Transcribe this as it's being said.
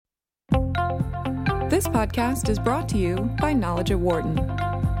This podcast is brought to you by Knowledge at Wharton.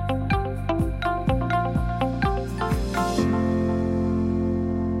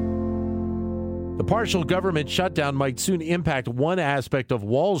 The partial government shutdown might soon impact one aspect of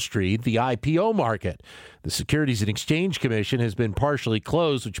Wall Street, the IPO market. The Securities and Exchange Commission has been partially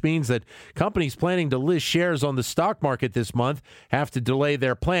closed, which means that companies planning to list shares on the stock market this month have to delay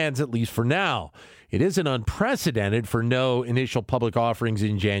their plans, at least for now. It isn't unprecedented for no initial public offerings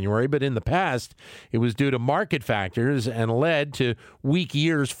in January, but in the past, it was due to market factors and led to weak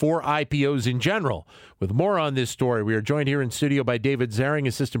years for IPOs in general. With more on this story, we are joined here in studio by David Zaring,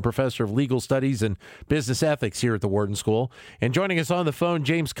 Assistant Professor of Legal Studies and Business Ethics here at the Wharton School. And joining us on the phone,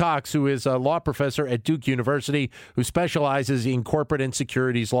 James Cox, who is a law professor at Duke University, who specializes in corporate and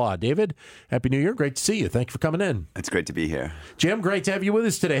securities law. David, Happy New Year. Great to see you. Thank you for coming in. It's great to be here. Jim, great to have you with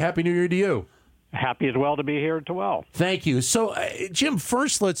us today. Happy New Year to you. Happy as well to be here as well. Thank you. So, Jim,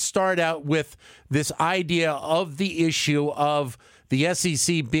 first let's start out with this idea of the issue of the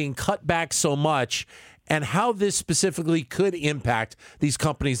SEC being cut back so much and how this specifically could impact these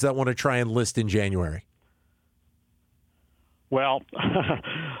companies that want to try and list in January. Well,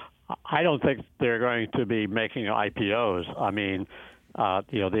 I don't think they're going to be making IPOs. I mean,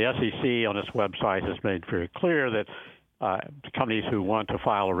 the SEC on its website has made very clear that companies who want to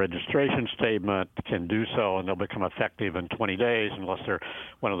file a registration statement can do so, and they'll become effective in 20 days unless they're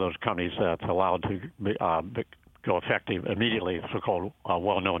one of those companies that's allowed to go effective immediately, so-called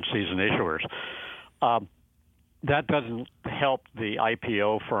well-known seasoned issuers. That doesn't help the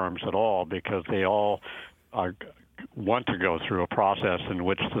IPO firms at all because they all want to go through a process in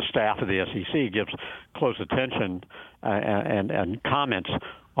which the staff of the SEC gives close attention and comments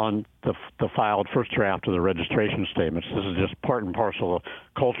on the filed first draft of the registration statements. This is just part and parcel of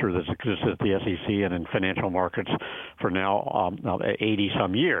culture that's existed at the SEC and in financial markets for now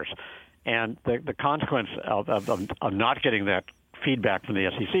 80-some years. And the consequence of not getting that feedback from the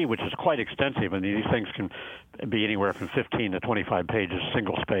SEC, which is quite extensive, and these things can be anywhere from 15 to 25 pages,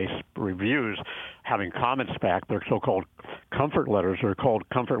 single-space reviews, having comments back. They're so-called comfort letters. They're called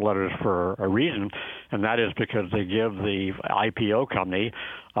comfort letters for a reason, and that is because they give the IPO company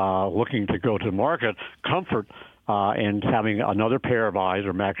looking to go to market comfort and having another pair of eyes,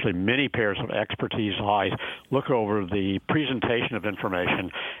 or actually many pairs of expertise eyes, look over the presentation of information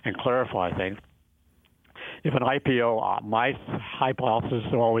and clarify things. If an IPO, my hypothesis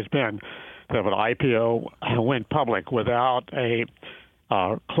has always been that if an IPO went public without a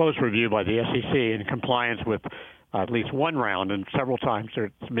close review by the SEC in compliance with at least one round, and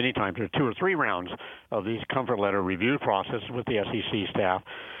many times there are 2 or 3 rounds of these comfort letter review processes with the SEC staff,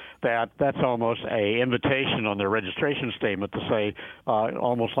 that's almost a invitation on their registration statement to say,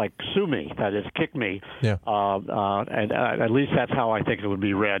 almost like sue me, that is, kick me. Yeah. And at least that's how I think it would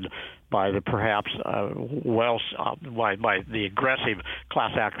be read by the perhaps by the aggressive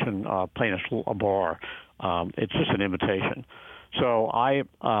class action plaintiffs bar. It's just an invitation. So I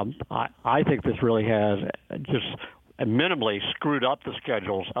think this really has just minimally screwed up the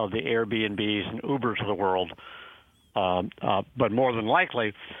schedules of the Airbnbs and Ubers of the world. But more than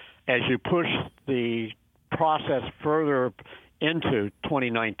likely, as you push the process further into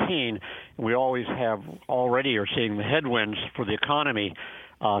 2019, we already are seeing the headwinds for the economy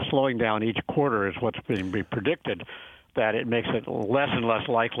slowing down each quarter is what's being predicted, that it makes it less and less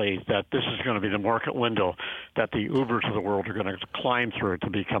likely that this is going to be the market window that the Ubers of the world are going to climb through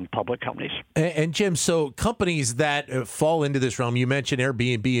to become public companies. And Jim, so companies that fall into this realm, you mentioned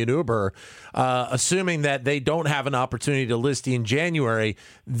Airbnb and Uber, assuming that they don't have an opportunity to list in January,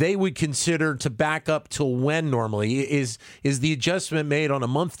 they would consider to back up till when normally? Is the adjustment made on a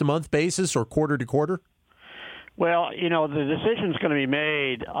month-to-month basis or quarter-to-quarter? Well, the decision's going to be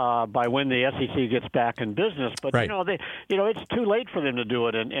made by when the SEC gets back in business. But right. It's too late for them to do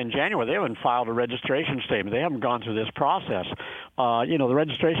it in January. They haven't filed a registration statement. They haven't gone through this process. The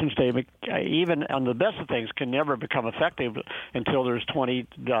registration statement, even on the best of things, can never become effective until there's 20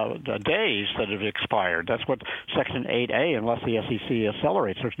 days that have expired. That's what Section 8A, unless the SEC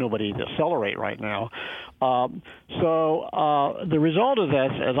accelerates. There's nobody to accelerate right now. So the result of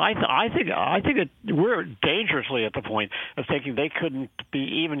this is, I think we're dangerously at the point of thinking they couldn't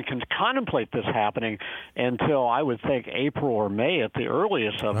even contemplate this happening until, I would think, April or May at the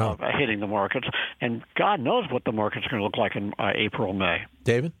earliest of hitting the markets. And God knows what the market's going to look like in April, May.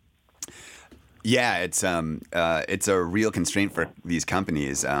 David? Yeah, it's a real constraint for these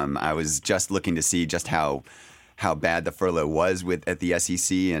companies. I was just looking to see just how how bad the furlough was at the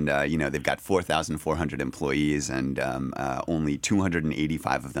SEC, and they've got 4,400 employees, and only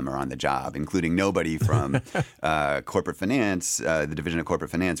 285 of them are on the job, including nobody from corporate finance, the division of corporate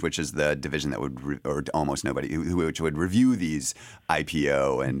finance, which is the division that would, or almost nobody, which would review these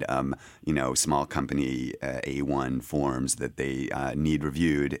IPO and small company A1 forms that they need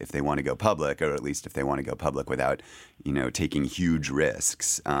reviewed if they want to go public, or at least if they want to go public without taking huge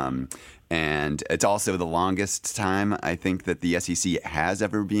risks. And it's also the longest time, I think, that the SEC has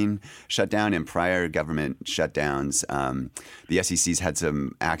ever been shut down. In prior government shutdowns, the SEC's had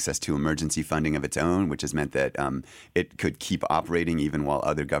some access to emergency funding of its own, which has meant that it could keep operating even while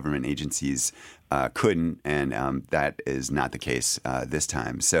other government agencies couldn't. And that is not the case this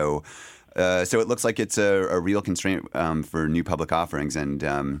time. So it looks like it's a real constraint for new public offerings.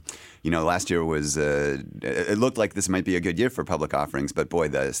 And, last year was it looked like this might be a good year for public offerings. But, boy,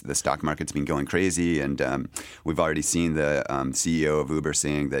 the stock market's been going crazy. And we've already seen the CEO of Uber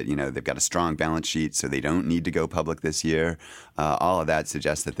saying that, they've got a strong balance sheet, so they don't need to go public this year. All of that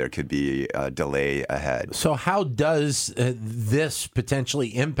suggests that there could be a delay ahead. So how does this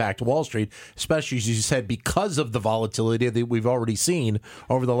potentially impact Wall Street, especially, as you said, because of the volatility that we've already seen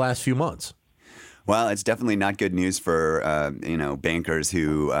over the last few months? Well, it's definitely not good news for bankers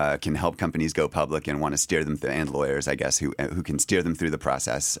who can help companies go public and want to steer them through, and lawyers, I guess, who can steer them through the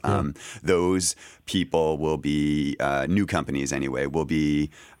process. Those people will be new companies anyway. Will be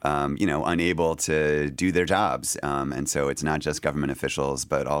unable to do their jobs, and so it's not just government officials,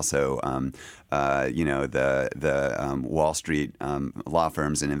 but also the Wall Street law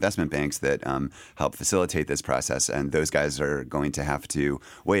firms and investment banks that help facilitate this process, and those guys are going to have to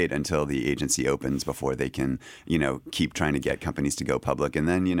wait until the agency opens before they can, keep trying to get companies to go public. And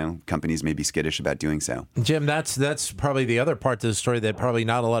then, companies may be skittish about doing so. Jim, that's probably the other part to the story that probably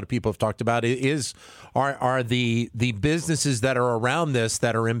not a lot of people have talked about are the businesses that are around this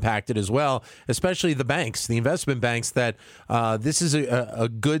that are impacted as well, especially the banks, the investment banks, that this is a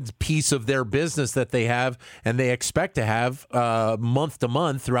good piece of their business that they have and they expect to have month to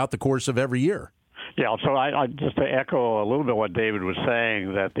month throughout the course of every year. Yeah, so I just to echo a little bit what David was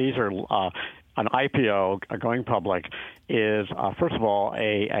saying, that these are an IPO going public is first of all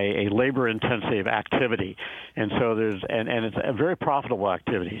a labor-intensive activity, and so and it's a very profitable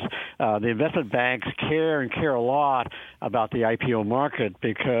activities. The investment banks care a lot about the IPO market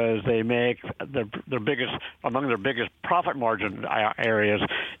because they make their biggest profit margin areas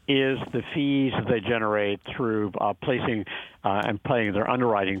is the fees that they generate through placing and playing their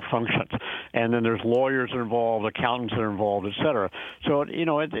underwriting functions, and then there's lawyers that are involved, accountants that are involved, et cetera. So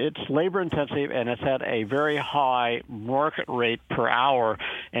it's labor-intensive and it's at a very high market rate per hour,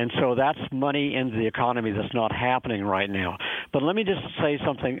 and so that's money into the economy that's not happening right now. But let me just say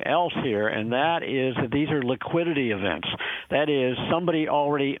something else here, and that is that these are liquidity events. That is, somebody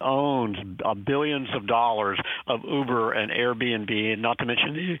already owns billions of dollars of Uber and Airbnb, and not to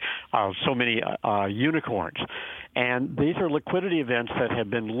mention so many unicorns. And these are liquidity events that have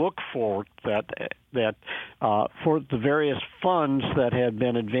been looked for that for the various funds that have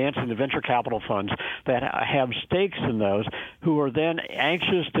been advancing, the venture capital funds that have stakes in those, who are then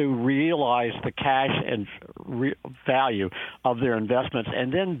anxious to realize the cash and value of their investments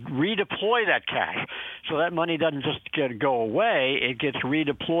and then redeploy that cash. So that money doesn't just go away, it gets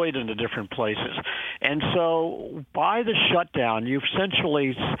redeployed into different places. And so by the shutdown, you've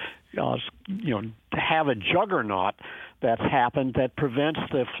essentially have a juggernaut that's happened that prevents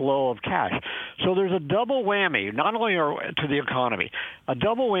the flow of cash. So there's a double whammy, not only to the economy, a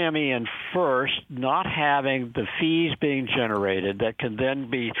double whammy in first, not having the fees being generated that can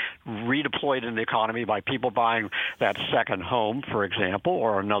then be redeployed in the economy by people buying that second home, for example,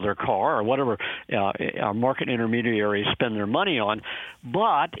 or another car or whatever market intermediaries spend their money on.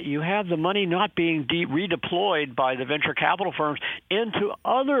 But you have the money not being redeployed by the venture capital firms into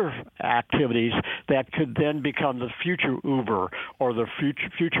other activities that could then become the future Uber or the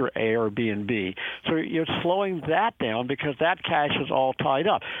future Airbnb. So you're slowing that down because that cash is all tied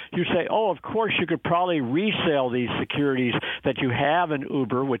up. You say, oh, of course, you could probably resell these securities that you have in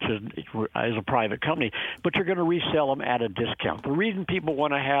Uber, which is a private company, but you're going to resell them at a discount. The reason people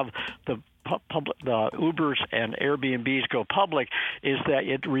want to have the Ubers and Airbnbs go public is that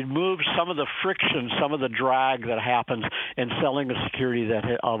it removes some of the friction, some of the drag that happens in selling a security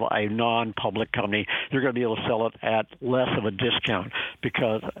of a non-public company. You're going to be able to sell it at less of a discount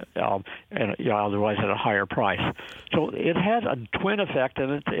because otherwise at a higher price. So it has a twin effect,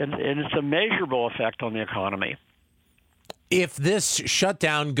 and it's a measurable effect on the economy. If this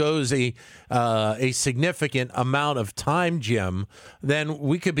shutdown goes a significant amount of time, Jim, then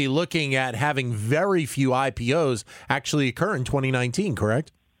we could be looking at having very few IPOs actually occur in 2019,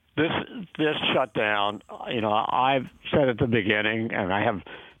 correct? This shutdown, I've said at the beginning, and I have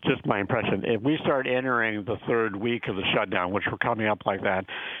just my impression, if we start entering the third week of the shutdown, which we're coming up like that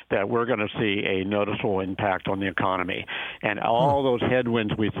we're going to see a noticeable impact on the economy. And all those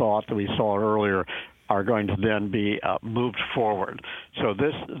headwinds we thought that we saw earlier are going to then be moved forward. So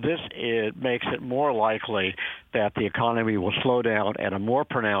this makes it more likely that the economy will slow down at a more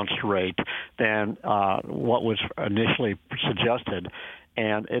pronounced rate than what was initially suggested.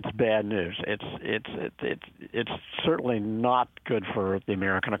 And it's bad news. It's certainly not good for the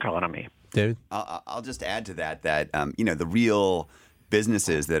American economy. David? I'll just add to that the real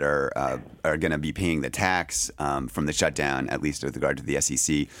businesses that are going to be paying the tax from the shutdown, at least with regard to the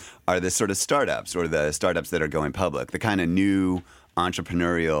SEC, are the sort of startups or the startups that are going public, the kind of new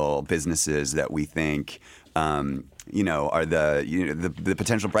entrepreneurial businesses that we think are the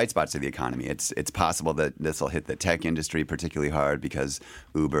potential bright spots of the economy. It's possible that this will hit the tech industry particularly hard because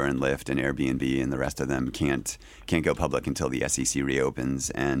Uber and Lyft and Airbnb and the rest of them can't go public until the SEC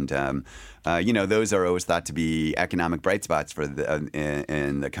reopens. And those are always thought to be economic bright spots for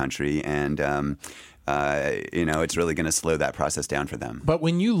in the country. And it's really going to slow that process down for them. But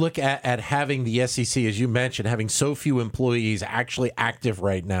when you look at having the SEC, as you mentioned, having so few employees actually active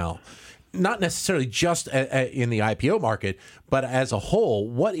right now, not necessarily just in the IPO market, but as a whole,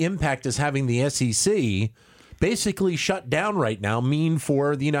 what impact does having the SEC basically shut down right now mean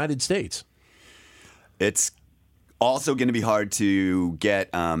for the United States? It's also going to be hard to get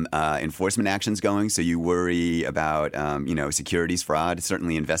enforcement actions going. So you worry about, securities fraud.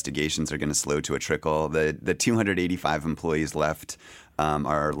 Certainly investigations are going to slow to a trickle. The 285 employees left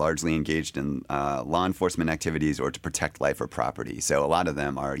are largely engaged in law enforcement activities or to protect life or property. So a lot of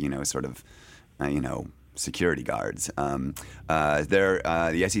them are, security guards.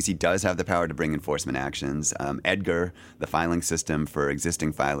 The SEC does have the power to bring enforcement actions. EDGAR, the filing system for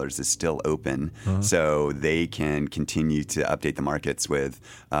existing filers, is still open, so they can continue to update the markets with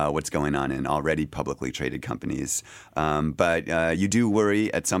what's going on in already publicly traded companies. But you do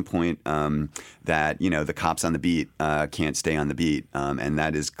worry at some point that the cops on the beat can't stay on the beat, and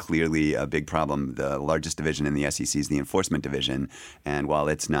that is clearly a big problem. The largest division in the SEC is the enforcement division, and while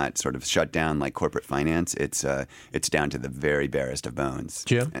it's not sort of shut down like corporate finance, it's down to the very barest of bones.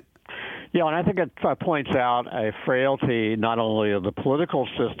 Jim? Yeah, and I think it points out a frailty not only of the political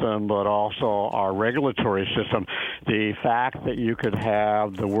system but also our regulatory system. The fact that you could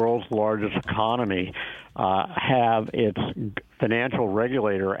have the world's largest economy have its financial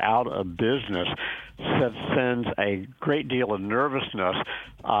regulator out of business sends a great deal of nervousness,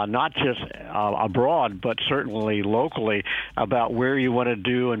 not just abroad, but certainly locally, about where you want to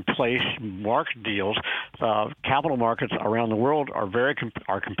do and place market deals. Capital markets around the world are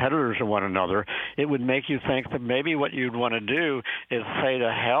competitors of one another. It would make you think that maybe what you'd want to do is say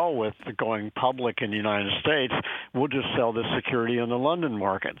to hell with going public in the United States. We'll just sell this security in the London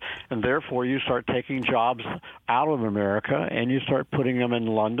market. And therefore, you start taking jobs out of America and you start putting them in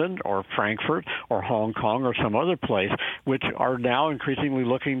London or Frankfurt or Hong Kong or some other place, which are now increasingly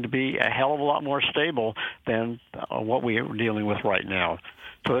looking to be a hell of a lot more stable than what we are dealing with right now.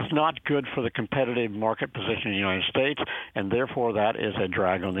 So it's not good for the competitive market position in the United States, and therefore that is a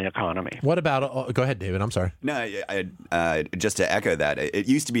drag on the economy. What about? Go ahead, David. I'm sorry. No, just to echo that, it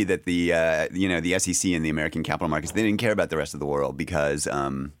used to be that the SEC and the American capital markets, they didn't care about the rest of the world because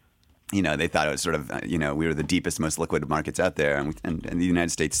they thought it was sort of, we were the deepest, most liquid markets out there, and the United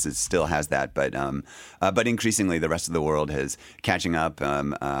States still has that. But increasingly, the rest of the world is catching up,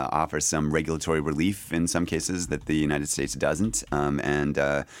 offers some regulatory relief in some cases that the United States doesn't, and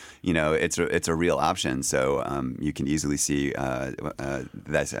it's a real option. So you can easily see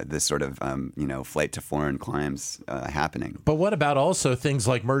this sort of flight to foreign climes happening. But what about also things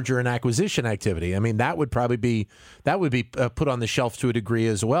like merger and acquisition activity? I mean, that would be put on the shelf to a degree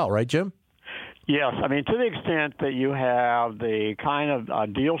as well, right, Jim? Yes, I mean, to the extent that you have the kind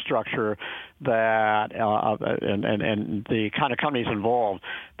of deal structure that and the kind of companies involved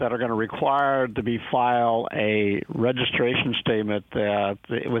that are going to require to file a registration statement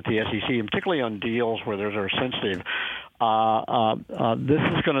with the SEC, and particularly on deals where those are sensitive, this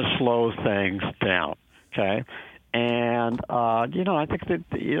is going to slow things down. Okay. And I think that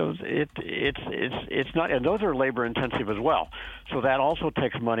it's not, and those are labor intensive as well. So that also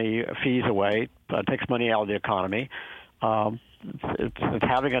takes fees away, takes money out of the economy. It's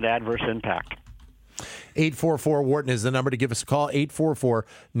having an adverse impact. 844-WHARTON is the number to give us a call,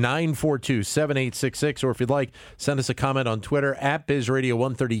 844-942-7866. Or if you'd like, send us a comment on Twitter at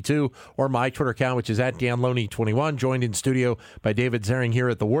BizRadio132 or my Twitter account, which is at DanLoney21. Joined in studio by David Zering here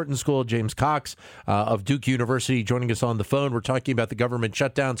at the Wharton School, James Cox of Duke University joining us on the phone. We're talking about the government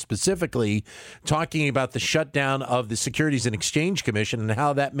shutdown, specifically talking about the shutdown of the Securities and Exchange Commission and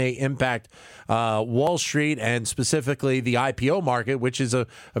how that may impact Wall Street and specifically the IPO market, which is a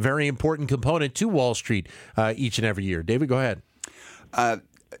very important component to Wall Street each and every year. David, go ahead.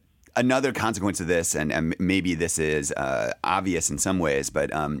 Another consequence of this, and maybe this is obvious in some ways,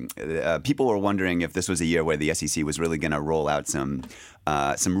 but people were wondering if this was a year where the SEC was really going to roll out some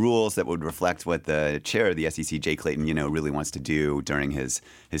rules that would reflect what the chair of the SEC, Jay Clayton, really wants to do during his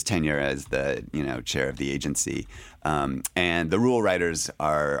tenure as the chair of the agency. And the rule writers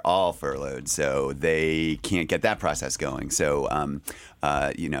are all furloughed, so they can't get that process going. So,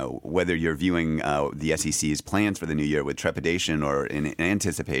 whether you're viewing the SEC's plans for the new year with trepidation or in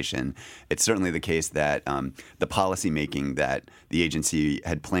anticipation, it's certainly the case that the policy making that the agency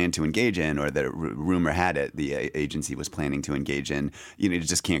had planned to engage in, or that rumor had it the agency was planning to engage in, it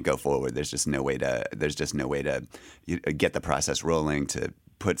just can't go forward. There's just no way to get the process rolling, to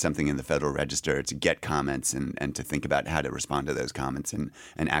put something in the Federal Register, to get comments and to think about how to respond to those comments and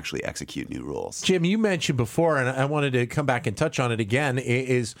actually execute new rules. Jim, you mentioned before, and I wanted to come back and touch on it again,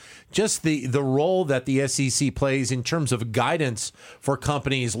 is just the role that the SEC plays in terms of guidance for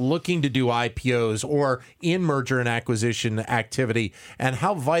companies looking to do IPOs or in merger and acquisition activity, and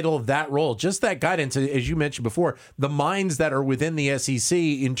how vital that role, just that guidance, as you mentioned before, the minds that are within the SEC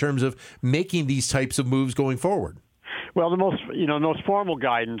in terms of making these types of moves going forward. Well, the most formal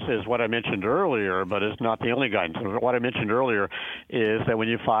guidance is what I mentioned earlier, but it's not the only guidance. What I mentioned earlier is that when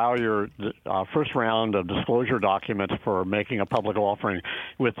you file your first round of disclosure documents for making a public offering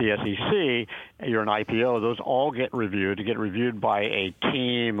with the SEC, you're an IPO, those all get reviewed by a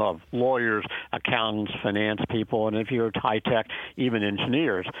team of lawyers, accountants, finance people, and if you're high tech, even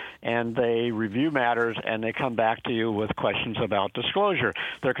engineers. And they review matters and they come back to you with questions about disclosure.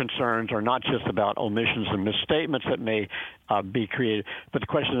 Their concerns are not just about omissions and misstatements that may be created, but the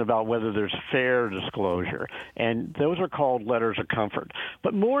question about whether there's fair disclosure. And those are called letters of comfort.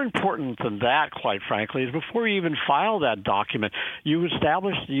 But more important than that, quite frankly, is before you even file that document, you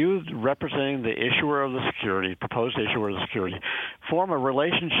representing the issuer of the security, proposed issuer of the security, form a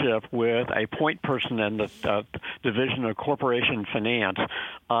relationship with a point person in the Division of Corporation Finance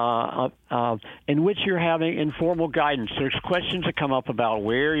in which you're having informal guidance. There's questions that come up about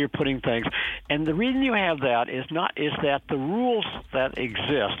where you're putting things. And the reason you have that is that the rules that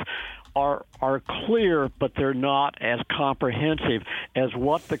exist are clear, but they're not as comprehensive as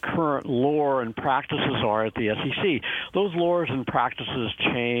what the current lore and practices are at the SEC. Those laws and practices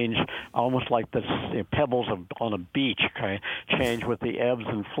change almost like the pebbles on a beach, okay? Change with the ebbs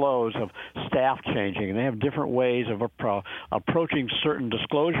and flows of staff changing, and they have different ways of approaching certain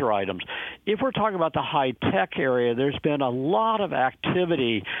disclosure items. If we're talking about the high-tech area, there's been a lot of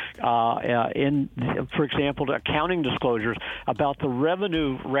activity in, for example, the accounting disclosures about the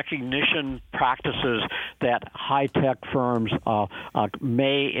revenue recognition practices that high-tech firms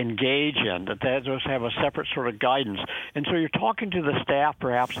may engage in, that those have a separate sort of guidance. And so you're talking to the staff,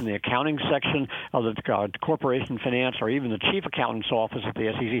 perhaps in the accounting section of the corporation finance or even the chief accountant's office at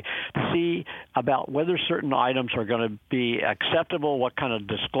the SEC, to see about whether certain items are going to be acceptable, what kind of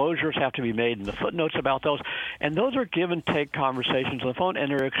disclosures have to be made in the footnotes about those. And those are give and take conversations on the phone,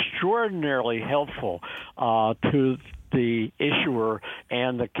 and they're extraordinarily helpful to the issuer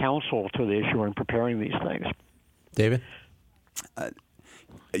and the counsel to the issuer in preparing these things. David?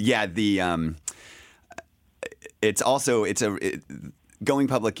 Going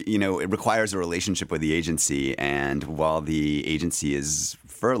public, it requires a relationship with the agency, and while the agency is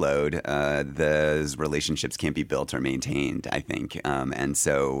furloughed, those relationships can't be built or maintained, I think. And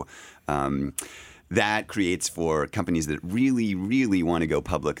so that creates for companies that really, really want to go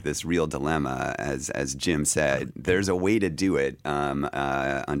public this real dilemma. As Jim said, there's a way to do it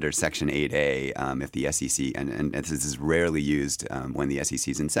under Section 8A if the SEC, and this is rarely used when the SEC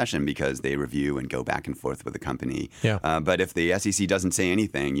is in session because they review and go back and forth with the company. Yeah. But if the SEC doesn't say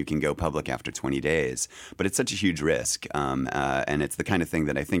anything, you can go public after 20 days. But it's such a huge risk, and it's the kind of thing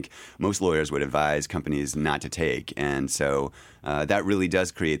that I think most lawyers would advise companies not to take. And so that really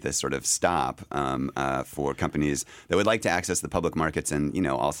does create this sort of stop for companies that would like to access the public markets. And,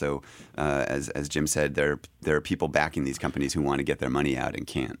 also, as Jim said, there are people backing these companies who want to get their money out and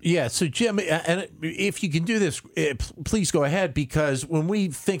can't. Yeah. So, Jim, and if you can do this, please go ahead, because when we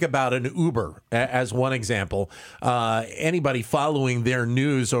think about an Uber as one example, anybody following their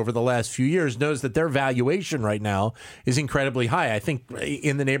news over the last few years knows that their valuation right now is incredibly high. I think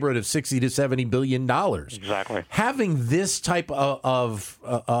in the neighborhood of $60 to $70 billion. Exactly. Having this type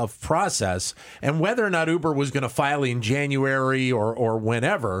of process, and whether or not Uber was going to file in January or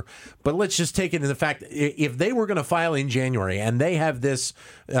whenever, but let's just take it in the fact, if they were going to file in January and they have this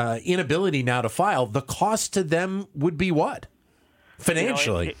inability now to file, the cost to them would be what?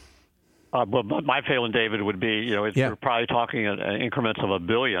 Financially? Well, my feeling, David, would be, you're probably talking in increments of $1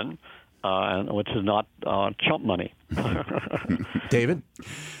 billion, which is not chump money. David?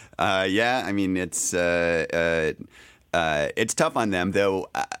 Yeah, I mean, it's tough on them, though.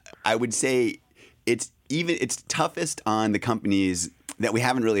 I would say it's toughest on the companies that we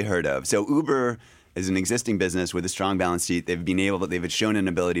haven't really heard of. So Uber is an existing business with a strong balance sheet. They've shown an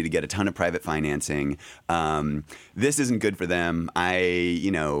ability to get a ton of private financing. This isn't good for them.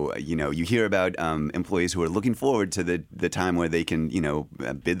 You hear about employees who are looking forward to the time where they can,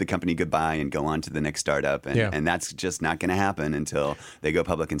 bid the company goodbye and go on to the next startup, and that's just not going to happen until they go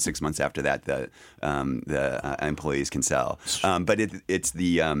public. And 6 months after that, the employees can sell. But it's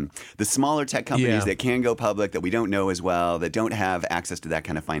the smaller tech companies that can go public, that we don't know as well, that don't have access to that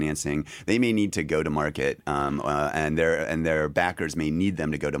kind of financing. They may need to go to market, and their backers may need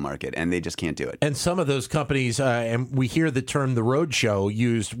them to go to market, and they just can't do it. And some of those companies, and we hear the term the roadshow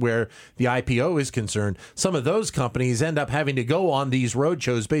used where the IPO is concerned, some of those companies end up having to go on these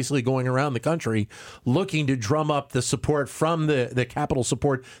roadshows, basically going around the country looking to drum up the support from the capital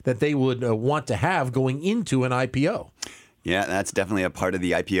support that they would want to have going into an IPO. Yeah, that's definitely a part of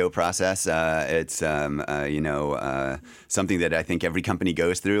the IPO process. It's something that I think every company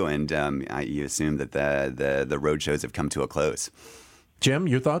goes through, and you assume that the roadshows have come to a close. Jim,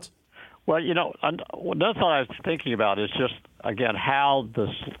 your thoughts? Well, another thought I was thinking about is just, again, how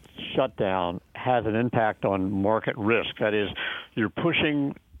the shutdown has an impact on market risk. That is, you're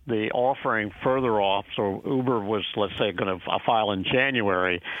pushing the offering further off. So Uber was, let's say, going to file in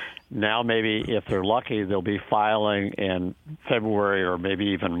January. Now maybe if they're lucky, they'll be filing in February or maybe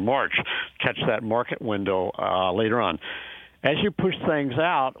even March. Catch that market window later on. As you push things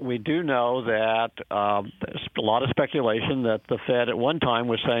out, we do know that there's a lot of speculation that the Fed at one time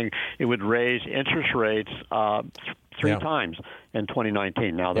was saying it would raise interest rates three times in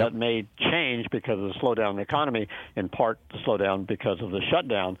 2019. Now, that may change because of the slowdown in the economy, in part the slowdown because of the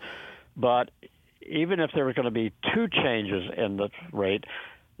shutdown. But even if there were going to be two changes in the rate,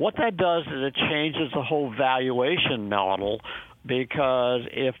 what that does is it changes the whole valuation model, because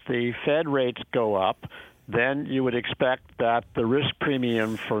if the Fed rates go up, then you would expect that the risk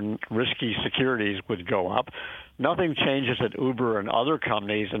premium for risky securities would go up. Nothing changes at Uber and other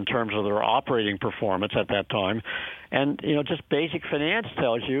companies in terms of their operating performance at that time. And, just basic finance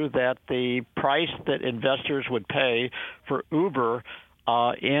tells you that the price that investors would pay for Uber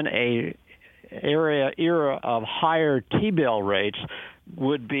in a era of higher T-bill rates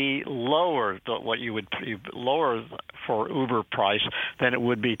would be lower than what you would lower for Uber price than it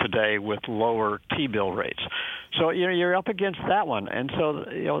would be today with lower T-bill rates. So you're up against that one, and so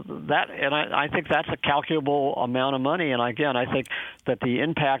I think that's a calculable amount of money. And again, I think that the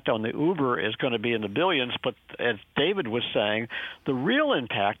impact on the Uber is going to be in the billions. But as David was saying, the real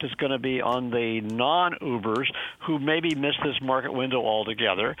impact is going to be on the non-Ubers who maybe miss this market window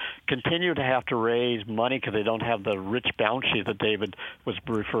altogether, continue to have to raise money because they don't have the rich balance sheet that David was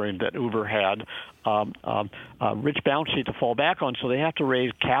referring that Uber had, rich balance sheet to fall back on, so they have to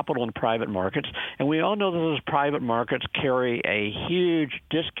raise capital in private markets. And we all know that those private markets carry a huge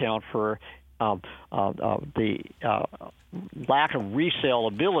discount for the lack of resale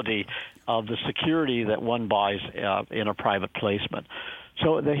ability of the security that one buys in a private placement.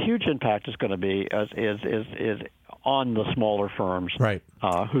 So the huge impact is going to be is on the smaller firms, right,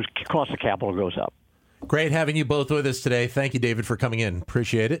 whose cost of capital goes up. Great having you both with us today. Thank you, David, for coming in.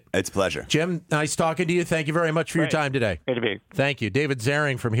 Appreciate it. It's a pleasure. Jim, nice talking to you. Thank you very much for your time today. Great to be. Thank you. David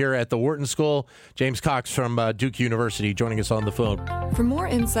Zaring from here at the Wharton School. James Cox from Duke University joining us on the phone. For more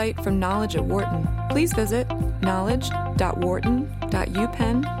insight from Knowledge at Wharton, please visit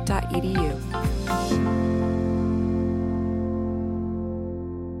knowledge.wharton.upenn.edu.